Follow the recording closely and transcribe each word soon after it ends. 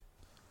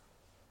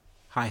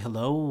Hi,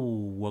 hello.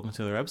 Welcome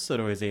to another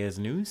episode of Isaiah's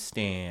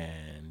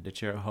Newsstand.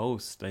 It's your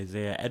host,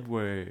 Isaiah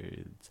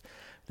Edwards.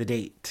 The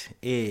date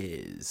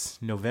is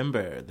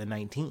November the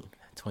 19th,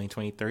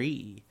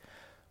 2023.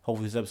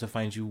 Hopefully this episode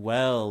finds you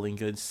well, in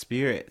good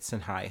spirits,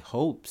 and high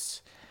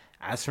hopes.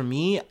 As for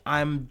me,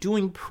 I'm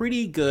doing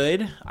pretty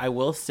good. I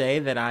will say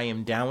that I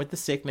am down with the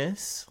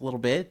sickness a little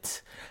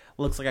bit.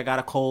 Looks like I got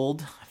a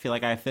cold. I feel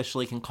like I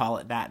officially can call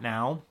it that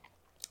now.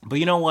 But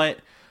you know what?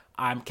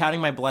 I'm counting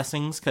my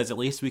blessings because at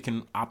least we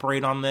can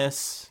operate on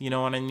this. You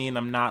know what I mean?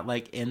 I'm not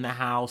like in the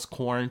house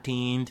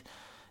quarantined.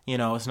 You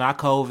know, it's not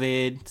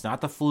COVID. It's not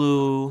the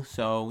flu.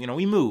 So,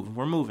 we move.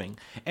 We're moving.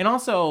 And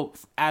also,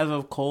 as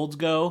of colds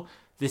go,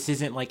 this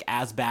isn't like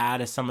as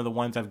bad as some of the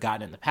ones I've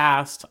gotten in the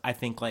past. I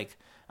think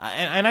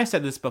and I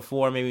said this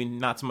before, maybe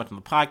not so much on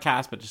the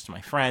podcast, but just to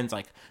my friends,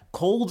 like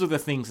colds are the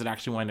things that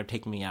actually wind up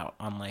taking me out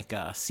on like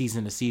a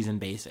season to season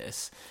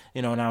basis.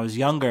 When I was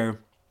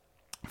younger,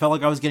 I felt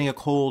like I was getting a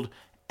cold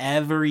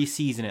every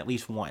season at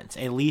least once.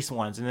 And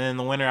then in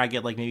the winter I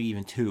get like maybe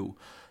even two.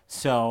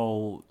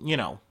 So,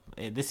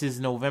 this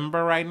is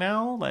November right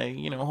now.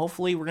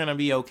 Hopefully we're going to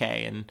be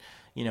okay and,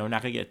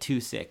 not going to get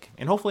too sick.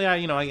 And hopefully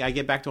I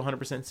get back to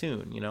 100%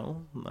 soon,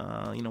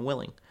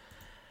 willing.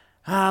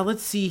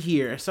 Let's see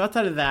here. So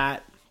outside of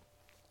that,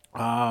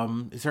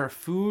 is there a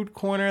food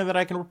corner that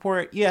I can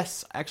report?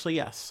 Yes, actually,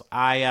 yes.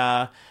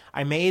 I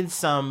made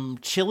some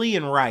chili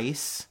and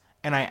rice.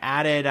 And I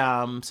added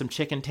some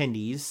chicken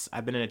tendies.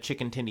 I've been in a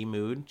chicken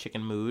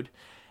mood.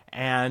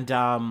 And,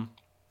 cut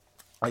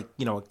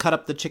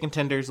up the chicken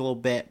tenders a little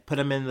bit, put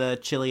them in the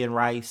chili and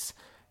rice,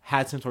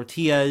 had some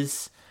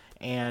tortillas,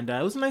 and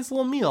it was a nice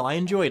little meal. I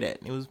enjoyed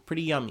it. It was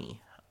pretty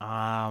yummy.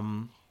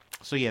 So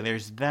yeah,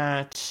 there's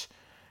that.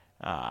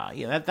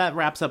 That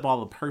wraps up all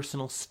the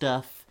personal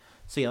stuff.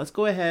 So yeah, let's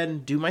go ahead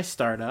and do my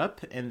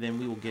startup, and then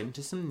we will get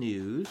into some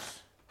news.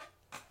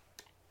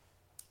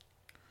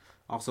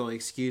 Also,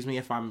 excuse me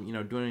if I'm,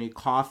 doing any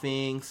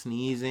coughing,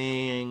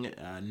 sneezing,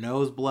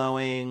 nose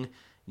blowing.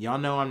 Y'all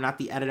know I'm not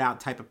the edit out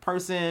type of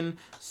person,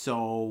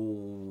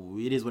 so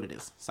it is what it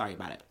is. Sorry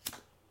about it.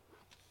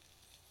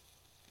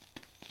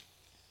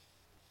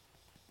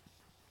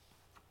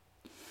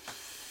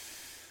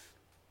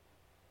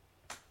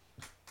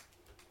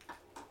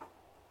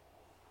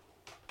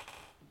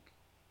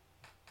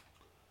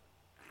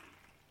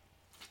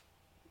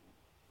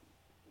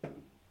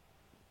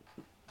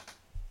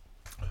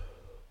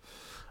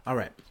 All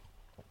right.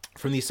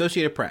 From the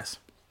Associated Press,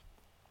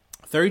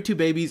 32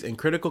 babies in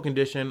critical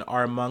condition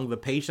are among the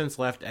patients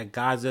left at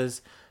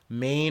Gaza's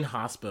main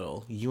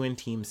hospital, UN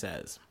team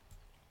says.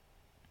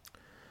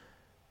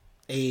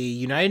 A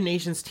United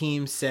Nations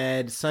team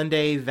said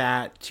Sunday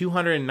that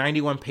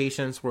 291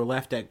 patients were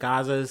left at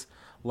Gaza's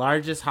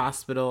largest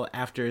hospital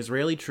after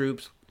Israeli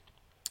troops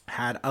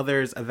had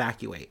others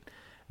evacuate.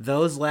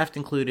 Those left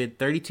included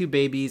 32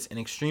 babies in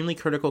extremely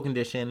critical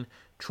condition,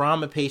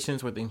 trauma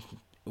patients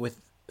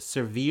with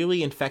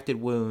severely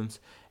infected wounds,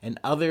 and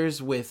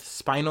others with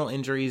spinal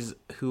injuries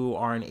who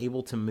are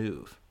unable to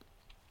move.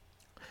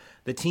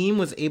 The team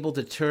was able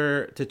to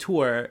tour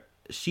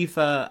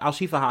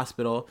Al-Shifa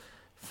Hospital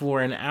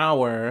for an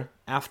hour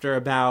after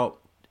about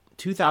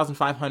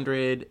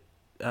 2,500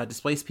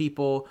 displaced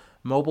people,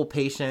 mobile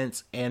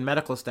patients, and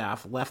medical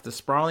staff left the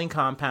sprawling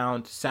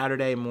compound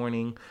Saturday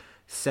morning,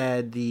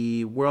 said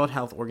the World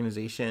Health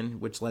Organization,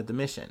 which led the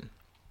mission.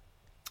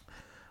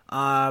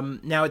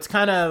 Now it's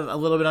kind of a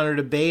little bit under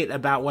debate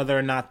about whether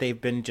or not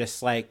they've been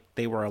just like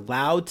they were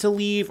allowed to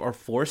leave or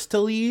forced to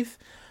leave.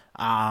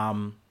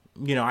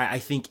 I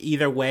think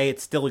either way,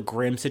 it's still a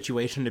grim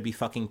situation to be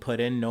fucking put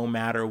in no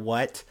matter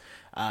what.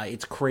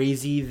 It's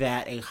crazy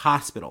that a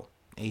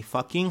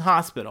fucking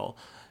hospital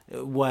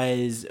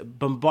was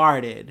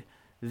bombarded,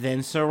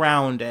 then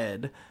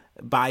surrounded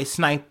by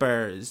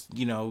snipers,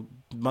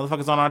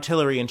 motherfuckers on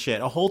artillery and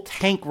shit. A whole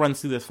tank runs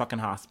through this fucking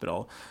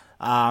hospital.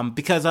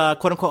 Because,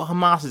 quote unquote,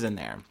 Hamas is in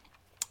there.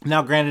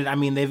 Now, granted,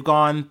 they've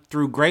gone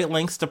through great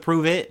lengths to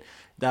prove it.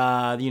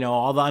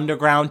 All the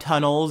underground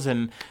tunnels,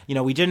 and,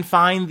 we didn't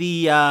find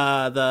the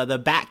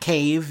Bat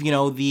Cave,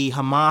 the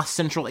Hamas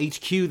Central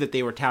HQ that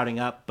they were touting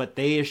up, but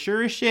they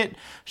sure as shit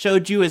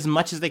showed you as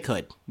much as they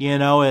could,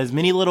 as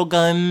many little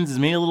guns, as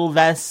many little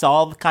vests,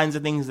 all the kinds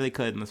of things that they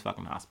could in this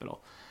fucking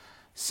hospital.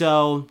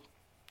 So,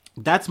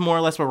 that's more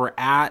or less where we're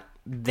at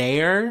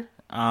there.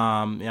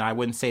 I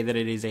wouldn't say that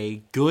it is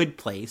a good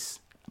place,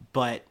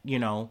 but,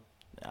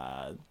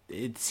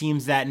 it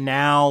seems that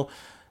now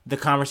the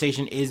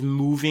conversation is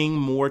moving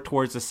more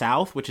towards the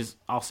south, which is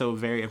also a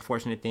very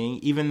unfortunate thing,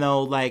 even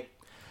though,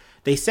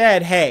 they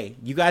said, hey,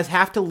 you guys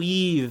have to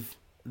leave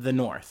the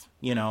north.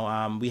 We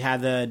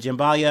had the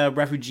Jabalia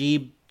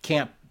refugee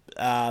camp.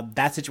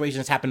 That situation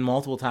has happened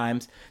multiple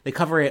times. They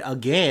cover it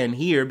again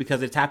here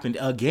because it's happened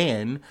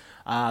again.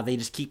 They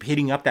just keep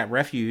hitting up the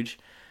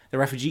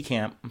refugee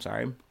camp. I'm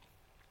sorry.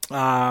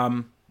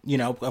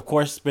 Of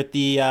course, with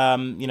the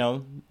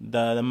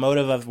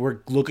motive of we're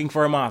looking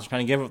for Hamas, we're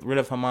trying to get rid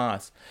of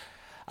Hamas.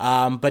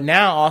 But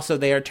now also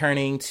they are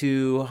turning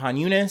to Han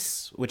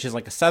Yunis, which is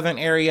like a southern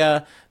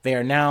area. They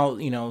are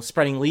now,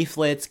 spreading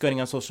leaflets,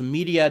 going on social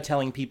media,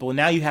 telling people,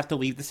 now you have to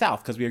leave the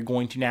South because we are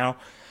going to now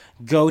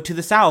go to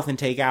the South and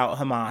take out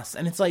Hamas.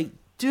 And it's like,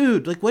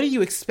 dude, like, what do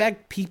you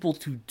expect people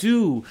to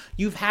do?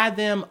 You've had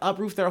them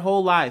uproot their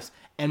whole lives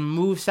and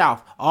move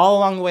south. All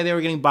along the way, they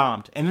were getting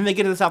bombed. And then they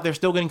get to the South, they're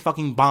still getting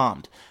fucking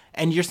bombed.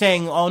 And you're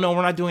saying, oh, no,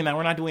 we're not doing that.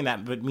 We're not doing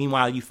that. But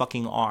meanwhile, you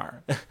fucking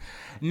are.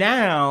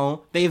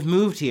 Now, they've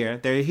moved here.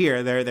 They're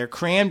here. They're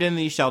crammed in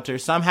these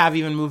shelters. Some have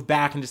even moved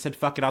back and just said,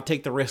 fuck it, I'll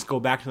take the risk, go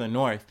back to the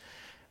North.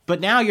 But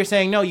now you're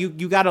saying, no,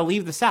 you got to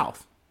leave the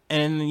South.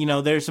 And,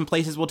 there's some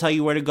places we'll tell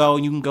you where to go,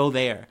 and you can go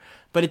there.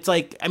 But it's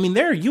like, I mean,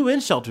 there are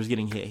UN shelters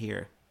getting hit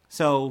here.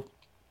 So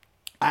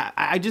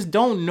I just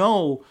don't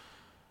know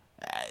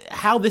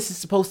how this is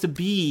supposed to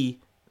be,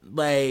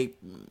 like,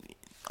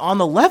 on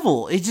the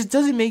level. It just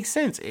doesn't make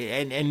sense.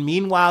 And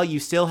meanwhile, you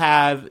still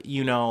have, a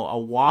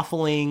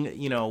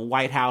waffling,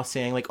 White House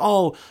saying, like,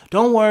 oh,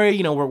 don't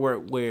worry,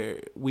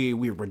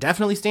 we're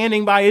definitely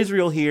standing by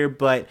Israel here,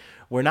 but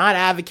we're not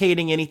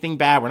advocating anything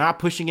bad. We're not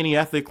pushing any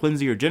ethnic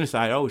cleansing or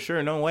genocide. Oh,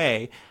 sure, no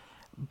way.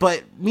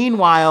 But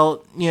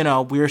meanwhile,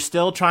 we're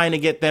still trying to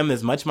get them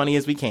as much money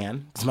as we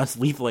can, as much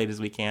leaflet as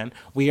we can.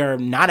 We are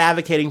not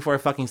advocating for a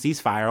fucking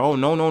ceasefire. Oh,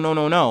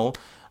 no.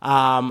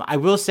 I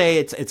will say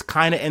it's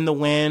kind of in the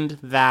wind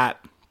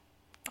that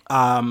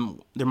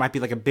there might be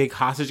like a big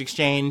hostage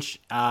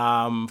exchange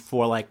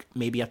for like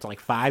maybe up to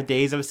like 5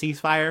 days of a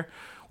ceasefire,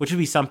 which would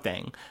be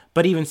something.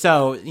 But even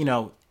so,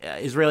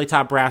 Israeli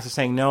top brass is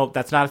saying, no,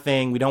 that's not a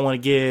thing. We don't want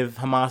to give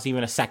Hamas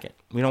even a second.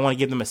 We don't want to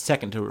give them a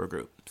second to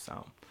regroup.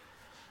 So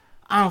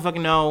I don't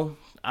fucking know.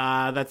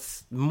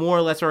 That's more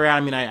or less where we're at.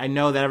 I mean, I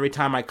know that every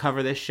time I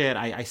cover this shit,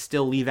 I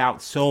still leave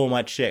out so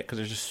much shit because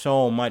there's just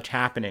so much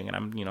happening, and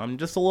I'm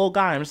just a little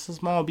guy. I'm just a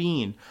small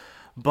bean,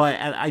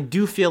 but I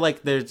do feel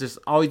like there's just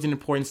always an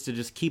importance to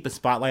just keep a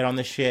spotlight on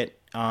this shit.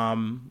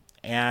 And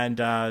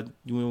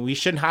we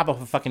shouldn't hop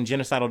off a fucking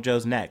genocidal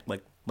Joe's neck.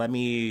 Like, let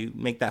me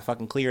make that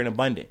fucking clear and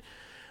abundant.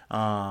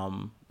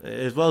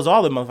 As well as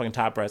all the motherfucking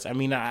top brass. I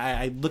mean,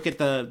 I look at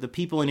the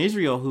people in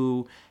Israel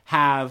who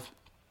have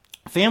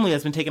family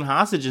that's been taken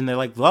hostage, and they're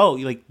like,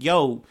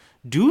 yo,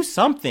 do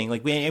something.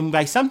 Like, and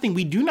by something,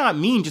 we do not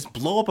mean just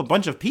blow up a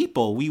bunch of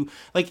people. We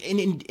like,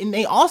 and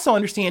they also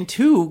understand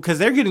too, because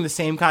they're getting the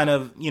same kind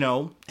of,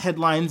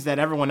 headlines that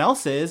everyone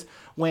else is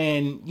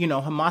when,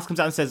 Hamas comes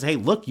out and says, hey,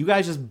 look, you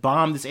guys just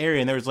bombed this area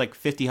and there was like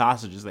 50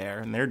 hostages there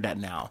and they're dead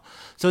now.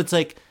 So it's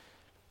like,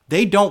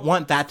 they don't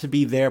want that to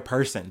be their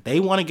person. They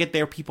want to get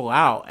their people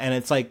out. And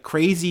it's like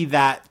crazy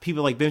that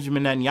people like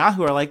Benjamin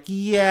Netanyahu are like,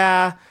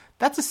 yeah,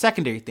 that's a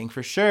secondary thing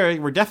for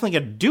sure. We're definitely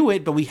going to do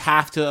it, but we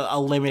have to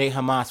eliminate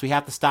Hamas. We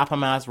have to stop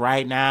Hamas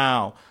right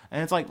now.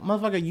 And it's like,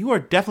 motherfucker, you are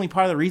definitely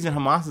part of the reason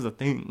Hamas is a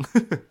thing.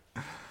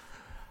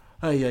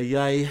 So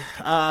yeah,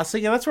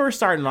 that's where we're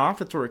starting off.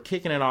 That's where we're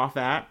kicking it off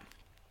at.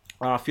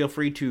 Feel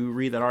free to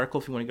read that article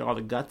if you want to get all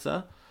the guts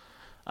up.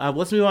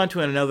 Let's move on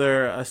to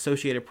another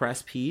Associated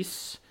Press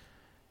piece.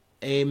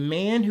 A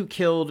man who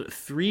killed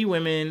 3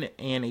 women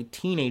and a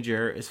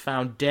teenager is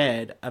found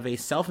dead of a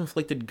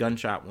self-inflicted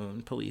gunshot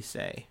wound, police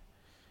say.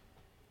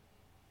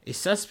 A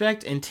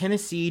suspect in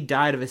Tennessee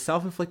died of a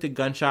self-inflicted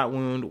gunshot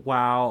wound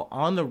while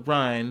on the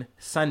run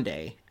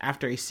Sunday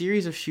after a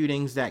series of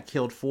shootings that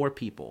killed 4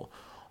 people,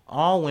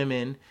 all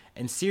women,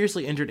 and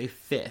seriously injured a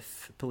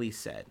 5th, police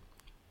said.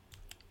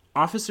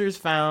 Officers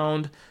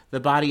found the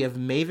body of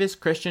Mavis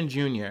Christian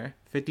Jr.,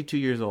 52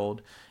 years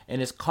old, in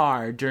his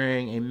car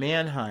during a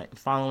manhunt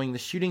following the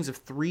shootings at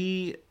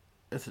 3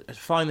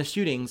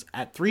 locations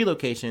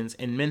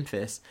in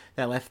Memphis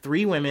that left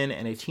 3 women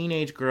and a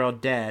teenage girl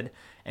dead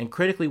and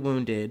critically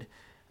wounded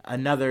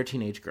another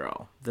teenage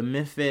girl. The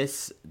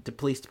Memphis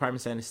Police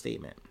Department said in a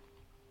statement.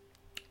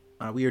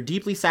 We are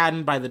deeply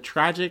saddened by the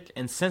tragic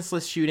and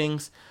senseless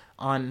shootings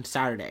on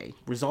Saturday,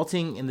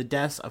 resulting in the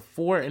deaths of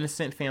 4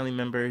 innocent family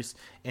members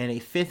and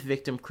a 5th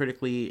victim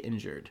critically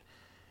injured.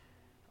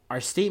 Our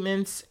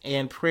statements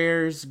and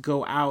prayers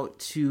go out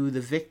to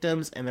the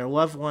victims and their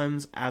loved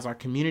ones as our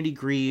community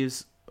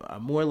grieves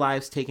more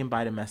lives taken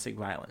by domestic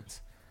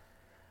violence.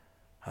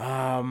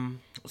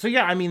 So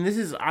yeah, I mean, this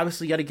is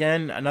obviously yet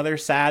again another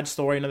sad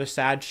story, another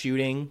sad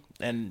shooting,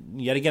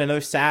 and yet again another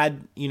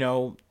sad,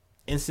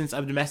 instance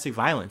of domestic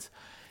violence.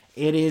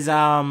 It is,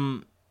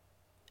 I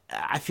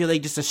feel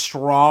like just a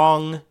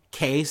strong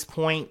case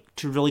point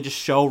to really just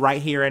show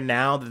right here and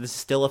now that this is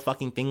still a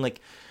fucking thing.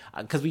 Like,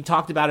 because we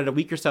talked about it a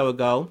week or so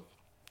ago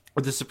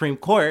with the Supreme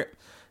Court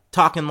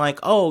talking like,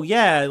 oh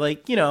yeah,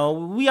 like,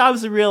 we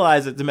obviously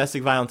realize that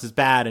domestic violence is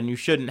bad and you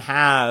shouldn't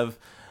have,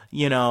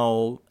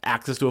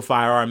 access to a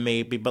firearm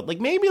maybe, but like,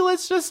 maybe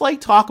let's just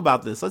like talk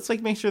about this. Let's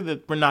like make sure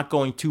that we're not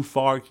going too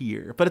far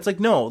here. But it's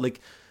like, no,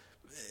 like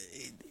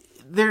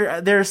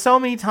there are so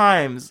many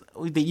times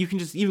that you can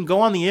just even go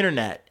on the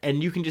internet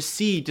and you can just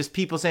see just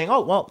people saying,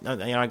 oh, well,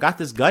 I got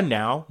this gun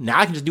now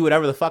I can just do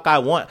whatever the fuck I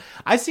want.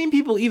 I've seen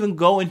people even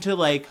go into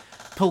like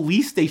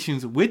police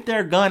stations with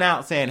their gun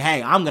out saying,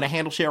 hey, I'm going to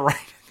handle shit right.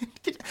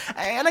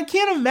 And I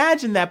can't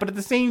imagine that, but at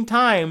the same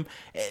time,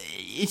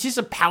 it's just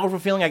a powerful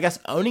feeling, I guess,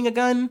 owning a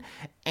gun.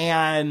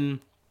 And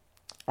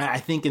I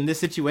think in this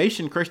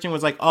situation, Christian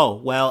was like, oh,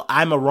 well,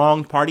 I'm a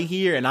wronged party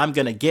here and I'm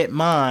going to get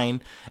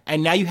mine.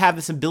 And now you have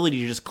this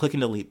ability to just click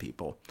and delete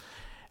people.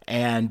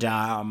 And,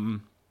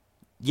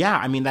 yeah,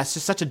 I mean, that's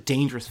just such a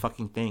dangerous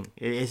fucking thing.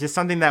 It's just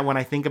something that when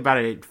I think about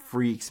it, it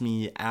freaks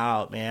me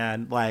out,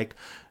 man. Like,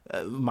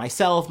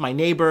 myself, my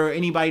neighbor,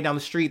 anybody down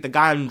the street, the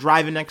guy I'm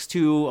driving next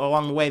to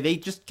along the way, they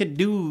just can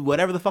do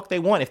whatever the fuck they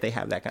want if they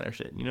have that kind of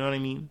shit. You know what I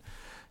mean?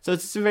 So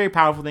it's a very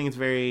powerful thing. It's a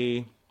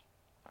very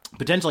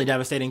potentially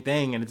devastating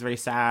thing, and it's very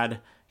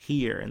sad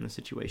here in the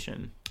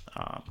situation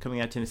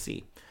coming out of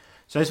Tennessee.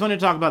 So I just wanted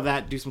to talk about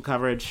that, do some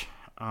coverage.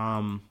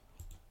 Let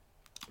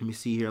me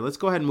see here. Let's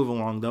go ahead and move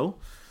along, though.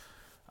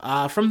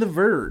 From The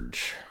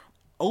Verge,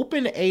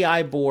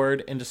 OpenAI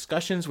board in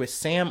discussions with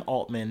Sam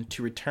Altman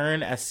to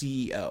return as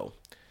CEO.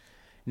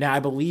 Now, I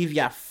believe,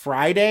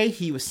 Friday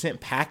he was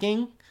sent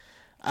packing.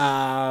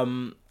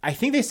 I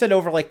think they said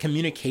over, like,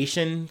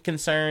 communication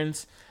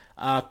concerns.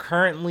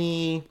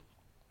 Currently,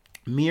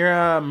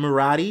 Mira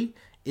Murati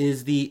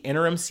is the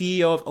interim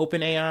CEO of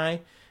OpenAI.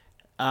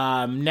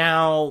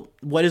 Now,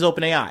 what is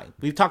OpenAI?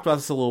 We've talked about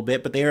this a little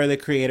bit, but they are the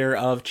creator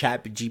of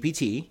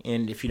ChatGPT.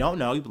 And if you don't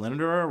know, you've been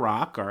under a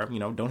rock or,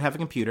 don't have a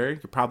computer,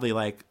 you're probably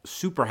like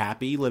super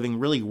happy, living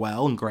really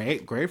well and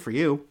great for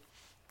you.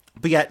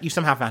 But yet you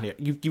somehow found it.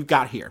 You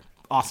got here.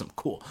 Awesome.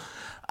 Cool.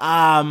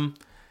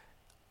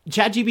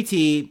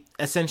 ChatGPT,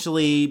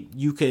 essentially,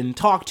 you can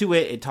talk to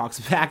it. It talks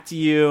back to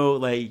you.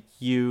 Like,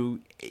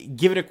 you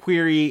give it a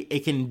query, it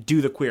can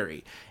do the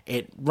query.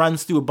 It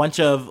runs through a bunch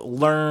of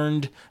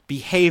learned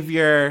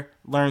behavior,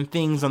 learned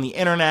things on the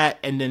internet,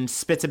 and then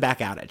spits it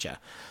back out at you.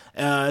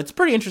 It's a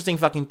pretty interesting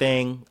fucking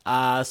thing.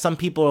 Some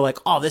people are like,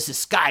 oh, this is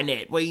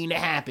Skynet waiting to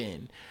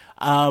happen.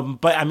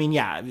 But, I mean,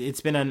 yeah,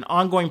 it's been an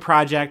ongoing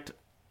project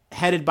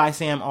headed by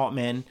Sam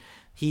Altman.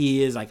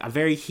 He is like a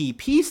very key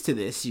piece to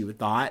this, you would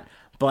thought.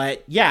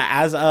 But, yeah,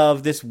 as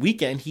of this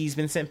weekend, he's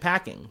been sent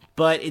packing.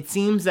 But it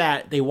seems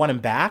that they want him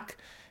back.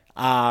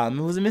 It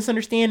was a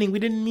misunderstanding. We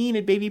didn't mean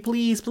it, baby.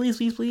 Please.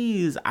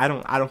 I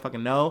don't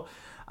fucking know.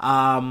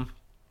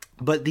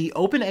 But the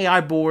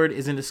OpenAI board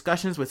is in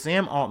discussions with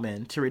Sam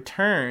Altman to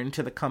return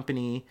to the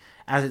company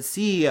as its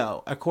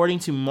CEO, according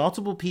to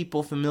multiple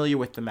people familiar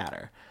with the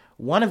matter.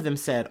 One of them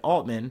said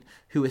Altman,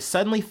 who was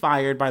suddenly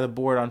fired by the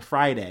board on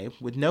Friday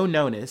with no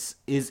notice,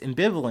 is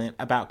ambivalent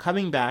about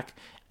coming back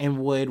and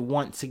would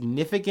want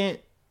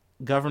significant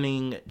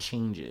governing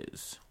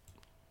changes.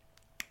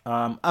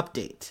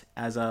 Update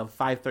as of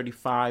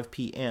 5:35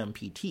 p.m.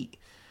 PT.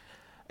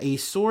 A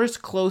source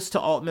close to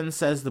Altman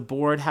says the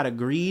board had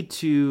agreed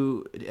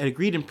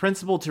in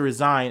principle to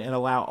resign and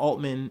allow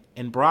Altman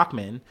and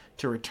Brockman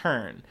to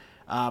return.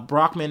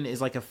 Brockman is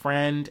like a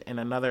friend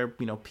and another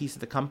piece of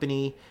the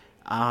company.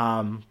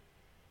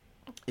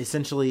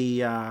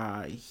 Essentially,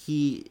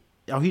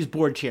 he's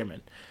board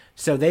chairman.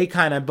 So they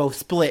kind of both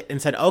split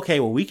and said, okay,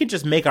 well, we could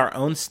just make our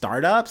own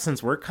startup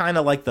since we're kind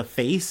of like the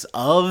face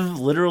of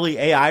literally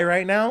AI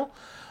right now.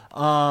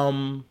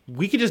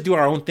 We could just do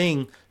our own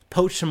thing,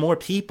 poach some more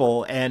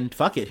people, and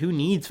fuck it. Who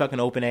needs fucking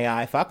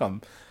OpenAI? Fuck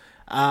them.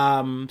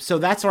 So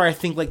that's where I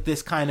think like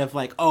this kind of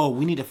like, oh,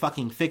 we need to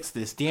fucking fix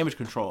this damage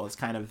control is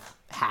kind of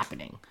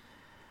happening.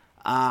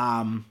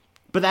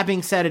 But that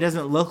being said, it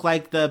doesn't look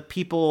like the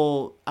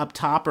people up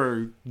top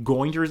are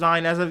going to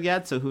resign as of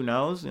yet, so who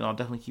knows? I'll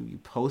definitely keep you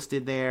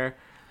posted there.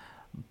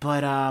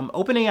 But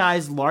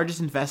OpenAI's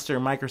largest investor,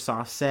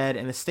 Microsoft, said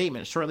in a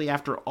statement shortly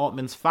after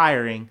Altman's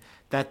firing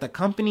that the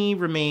company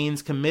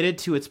remains committed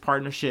to its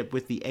partnership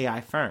with the AI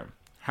firm.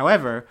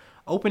 However,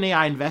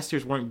 OpenAI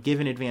investors weren't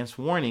given advance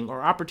warning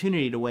or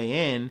opportunity to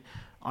weigh in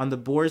on the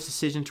board's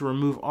decision to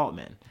remove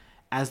Altman.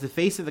 As the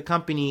face of the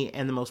company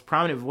and the most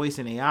prominent voice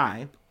in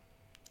AI,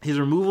 his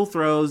removal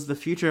throws the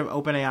future of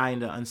OpenAI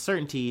into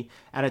uncertainty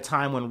at a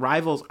time when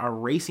rivals are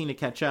racing to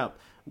catch up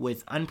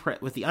with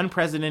the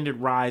unprecedented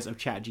rise of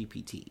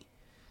ChatGPT.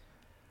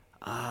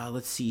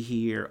 Let's see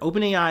here.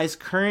 OpenAI's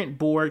current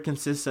board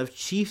consists of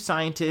Chief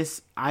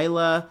Scientist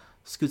Ayla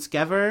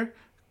Sutskever,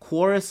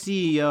 Quora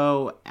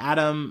CEO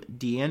Adam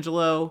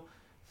D'Angelo,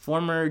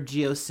 former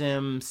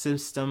Geosim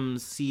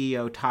Systems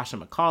CEO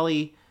Tasha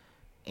McCauley,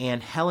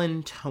 and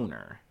Helen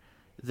Toner,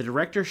 the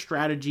Director of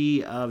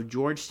Strategy of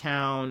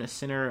Georgetown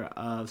Center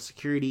of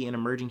Security and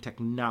Emerging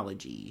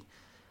Technology.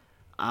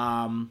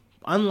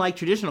 Unlike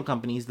traditional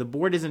companies, the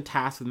board isn't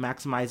tasked with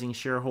maximizing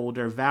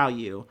shareholder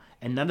value,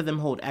 and none of them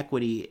hold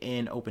equity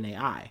in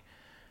OpenAI.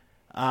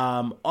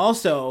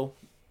 Also,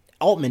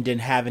 Altman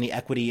didn't have any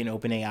equity in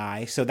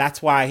OpenAI, so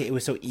that's why it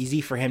was so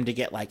easy for him to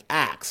get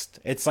axed.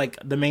 It's like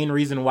the main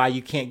reason why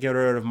you can't get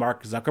rid of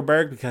Mark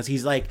Zuckerberg, because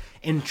he's like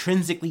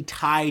intrinsically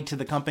tied to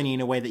the company in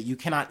a way that you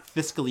cannot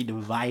fiscally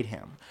divide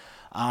him.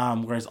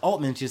 Whereas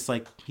Altman's just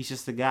like, he's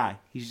just a guy.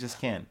 He just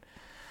can.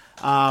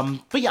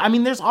 But yeah, I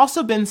mean, there's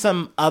also been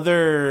some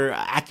other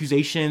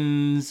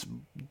accusations,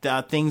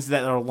 things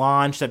that are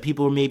launched that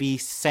people are maybe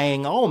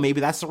saying, oh,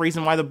 maybe that's the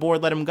reason why the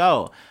board let him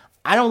go.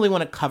 I don't really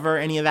want to cover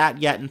any of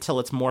that yet until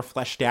it's more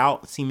fleshed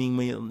out,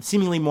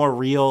 seemingly more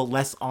real,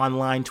 less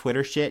online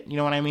Twitter shit. You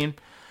know what I mean?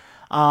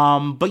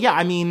 But yeah,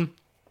 I mean,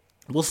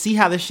 we'll see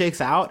how this shakes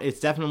out. It's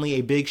definitely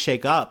a big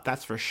shake up,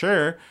 that's for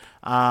sure.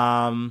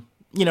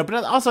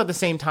 But also at the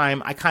same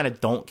time, I kind of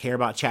don't care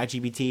about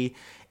ChatGPT.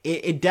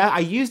 I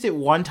used it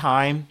one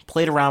time,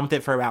 played around with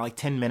it for about like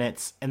 10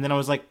 minutes, and then I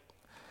was like,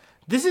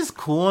 this is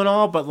cool and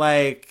all, but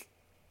like,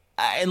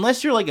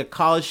 unless you're like a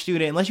college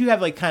student, unless you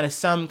have like kind of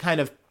some kind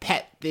of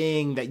pet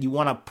thing that you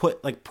want to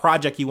put, like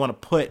project you want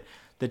to put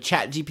the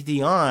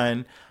ChatGPT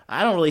on,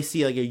 I don't really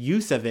see like a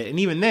use of it. And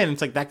even then,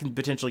 it's like that can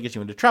potentially get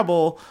you into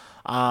trouble.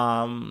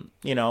 And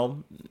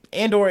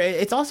or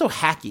it's also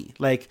hacky.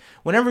 Like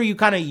whenever you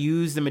kind of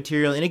use the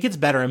material, and it gets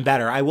better and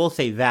better, I will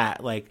say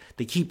that, like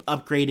they keep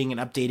upgrading and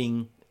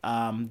updating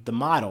the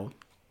model.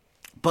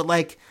 But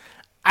like,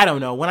 I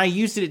don't know, when I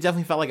used it, it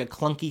definitely felt like a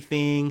clunky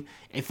thing.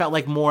 It felt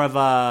like more of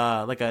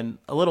a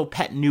little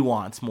pet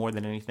nuance more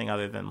than anything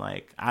other than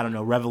like, I don't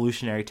know,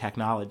 revolutionary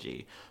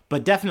technology.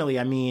 But definitely,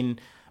 I mean,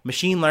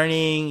 machine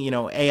learning,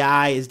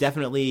 AI is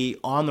definitely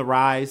on the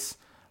rise.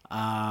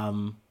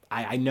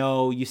 I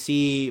know you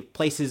see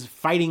places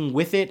fighting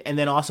with it and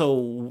then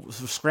also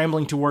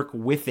scrambling to work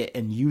with it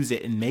and use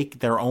it and make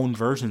their own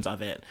versions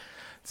of it.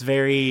 It's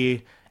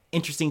very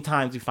interesting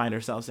times we find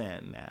ourselves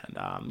in.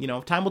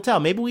 And, time will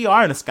tell. Maybe we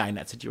are in a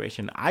Skynet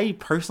situation. I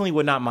personally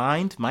would not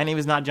mind. My name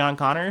is not John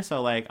Connor,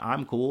 so, like,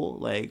 I'm cool.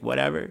 Like,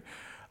 whatever.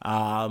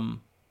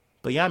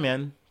 But, yeah,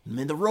 man.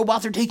 The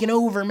robots are taking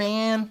over,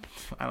 man.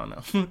 I don't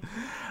know. All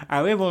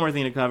right, we have one more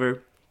thing to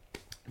cover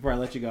before I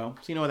let you go.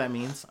 So you know what that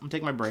means. I'm going to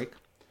take my break.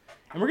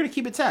 And we're going to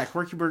keep it tech.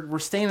 We're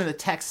staying in the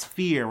tech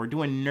sphere. We're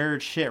doing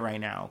nerd shit right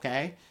now,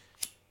 okay?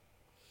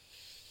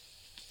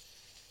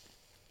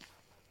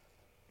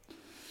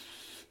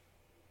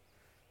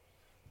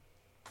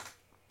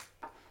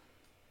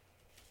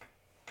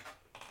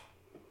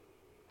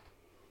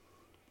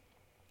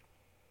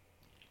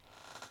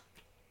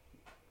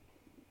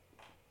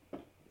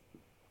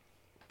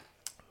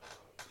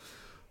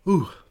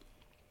 Ooh.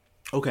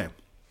 Okay.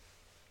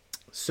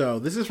 So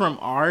this is from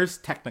Ars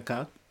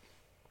Technica.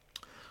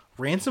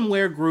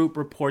 Ransomware group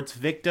reports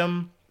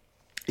victim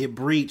it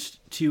breached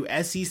to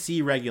SEC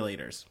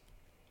regulators.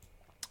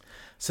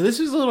 So this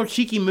was a little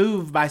cheeky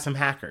move by some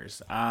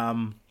hackers.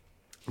 One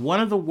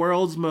of the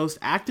world's most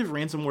active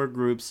ransomware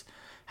groups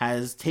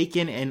has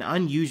taken an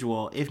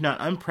unusual, if not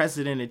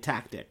unprecedented,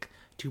 tactic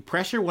to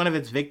pressure one of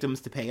its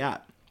victims to pay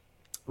up,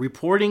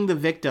 reporting the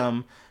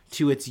victim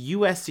to its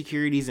U.S.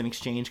 Securities and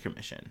Exchange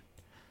Commission.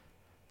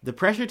 The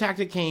pressure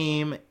tactic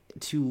came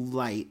to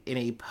light in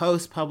a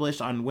post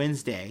published on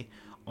Wednesday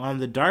on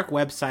the dark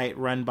website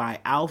run by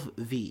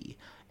AlphV,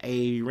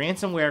 a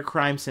ransomware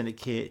crime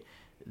syndicate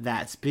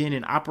that's been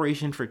in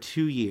operation for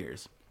 2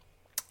 years.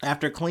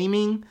 After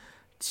claiming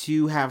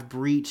to have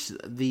breached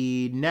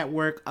the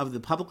network of the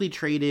publicly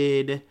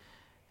traded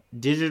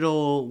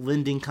digital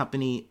lending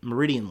company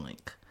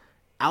MeridianLink,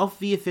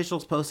 AlphV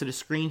officials posted a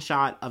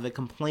screenshot of a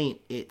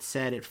complaint it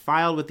said it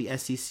filed with the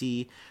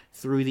SEC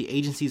through the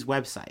agency's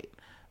website.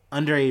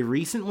 Under a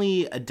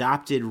recently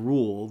adopted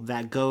rule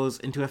that goes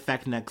into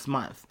effect next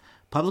month,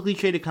 publicly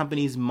traded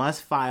companies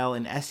must file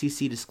an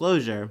SEC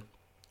disclosure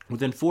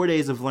within 4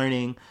 days of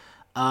learning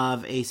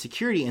of a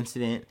security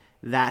incident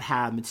that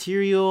had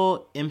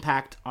material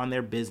impact on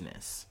their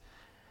business.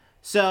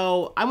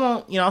 So I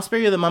won't, I'll spare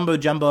you the mumbo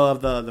jumbo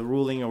of the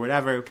ruling or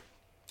whatever.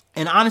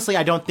 And honestly,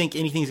 I don't think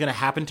anything's going to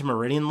happen to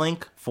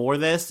MeridianLink for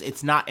this.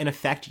 It's not in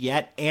effect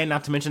yet, and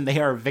not to mention they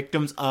are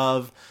victims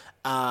of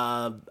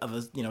a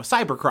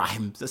cyber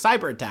crime, a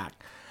cyber attack.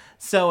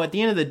 So at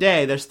the end of the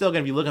day, they're still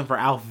going to be looking for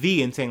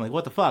AlphV and saying like,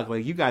 what the fuck?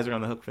 Like, you guys are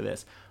on the hook for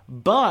this.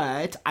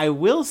 But I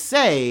will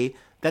say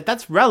that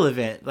that's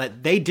relevant.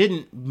 Like, they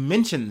didn't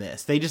mention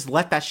this. They just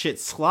let that shit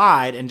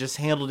slide and just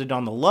handled it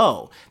on the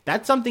low.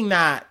 That's something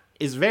that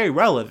is very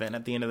relevant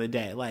at the end of the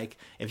day. Like,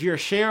 if you're a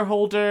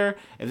shareholder,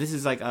 if this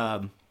is like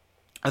a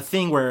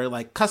thing where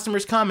like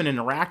customers come and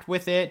interact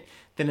with it,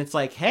 then it's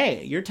like,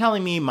 hey, you're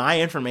telling me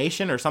my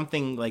information or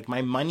something like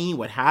my money,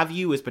 what have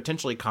you, is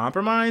potentially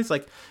compromised.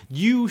 Like,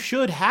 you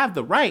should have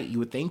the right, you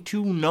would think,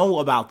 to know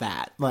about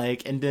that,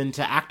 like, and then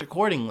to act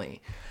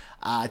accordingly.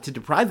 To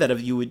deprive that of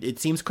you, it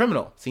seems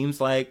criminal.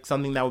 Seems like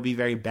something that would be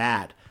very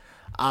bad.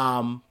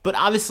 But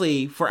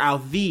obviously for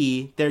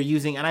AlphV, they're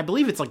using, and I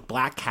believe it's like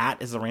Black Cat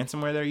is the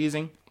ransomware they're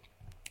using.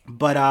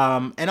 But,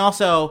 and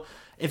also,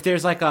 if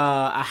there's like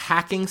a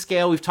hacking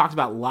scale, we've talked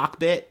about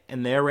Lockbit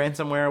and their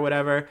ransomware or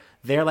whatever.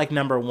 They're like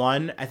number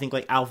one. I think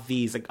like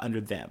AlphV is like under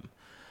them.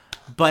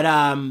 But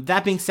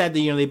that being said,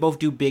 they both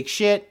do big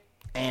shit.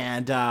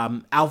 And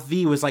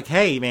AlphV was like,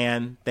 hey,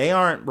 man, they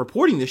aren't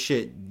reporting this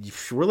shit.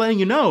 We're letting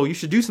you know. You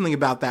should do something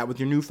about that with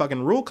your new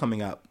fucking rule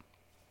coming up.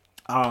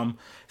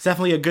 It's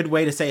definitely a good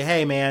way to say,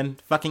 hey, man,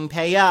 fucking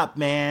pay up,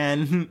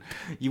 man.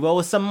 You owe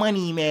us some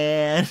money,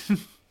 man.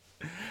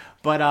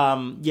 But,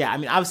 yeah, I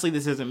mean, obviously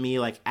this isn't me,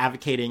 like,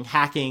 advocating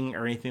hacking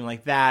or anything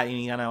like that,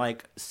 any kind of,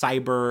 like,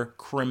 cyber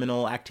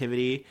criminal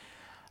activity.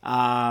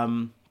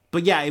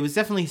 But, yeah, it was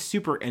definitely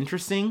super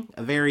interesting,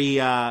 a very,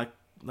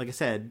 like I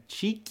said,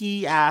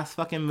 cheeky ass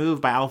fucking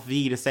move by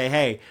AlphV to say,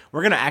 hey,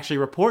 we're going to actually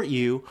report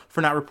you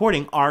for not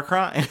reporting our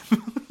crime.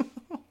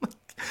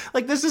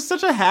 Like, this is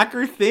such a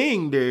hacker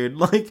thing, dude.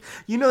 Like,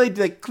 you know, they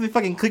like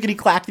fucking clickety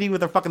clackety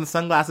with their fucking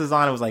sunglasses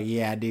on. It was like,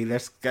 yeah, dude,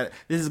 this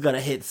is gonna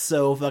hit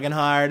so fucking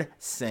hard.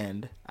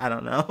 Send. I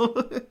don't know.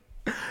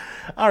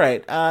 All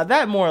right,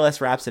 that more or less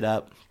wraps it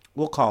up.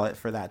 We'll call it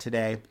for that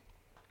today.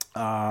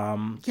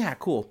 Yeah,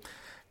 cool.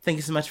 Thank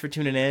you so much for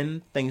tuning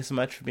in. Thank you so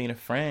much for being a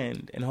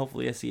friend, and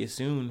hopefully I see you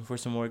soon for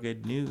some more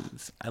good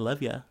news. I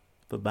love ya.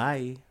 Bye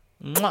bye.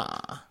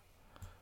 Mwah.